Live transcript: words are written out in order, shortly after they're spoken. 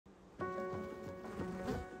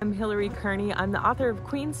I'm Hilary Kearney. I'm the author of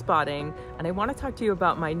QueenSpotting, and I want to talk to you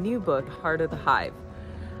about my new book, Heart of the Hive.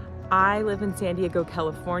 I live in San Diego,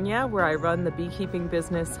 California, where I run the beekeeping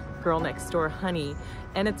business Girl Next Door Honey,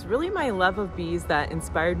 and it's really my love of bees that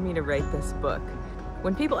inspired me to write this book.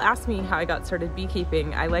 When people ask me how I got started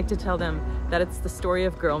beekeeping, I like to tell them that it's the story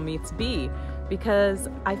of girl meets bee, because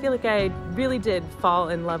I feel like I really did fall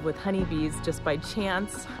in love with honeybees just by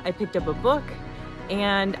chance. I picked up a book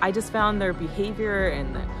and I just found their behavior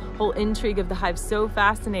and the whole intrigue of the hive so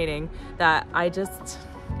fascinating that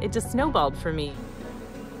it just snowballed for me.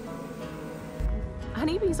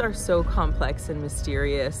 Honeybees are so complex and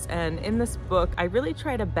mysterious, and in this book I really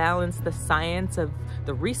try to balance the science of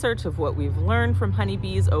the research of what we've learned from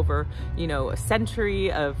honeybees over, a century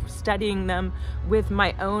of studying them with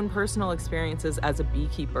my own personal experiences as a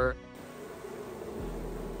beekeeper.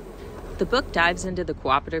 The book dives into the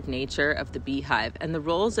cooperative nature of the beehive and the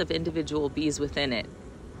roles of individual bees within it.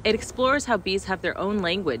 It explores how bees have their own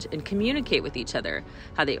language and communicate with each other,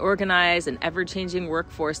 how they organize an ever-changing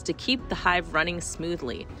workforce to keep the hive running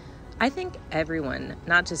smoothly. I think everyone,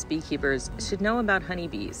 not just beekeepers, should know about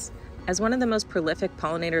honeybees. As one of the most prolific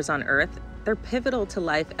pollinators on Earth, they're pivotal to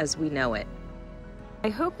life as we know it. I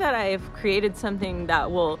hope that I've created something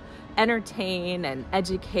that will entertain and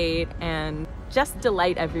educate and just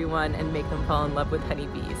delight everyone and make them fall in love with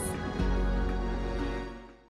honeybees.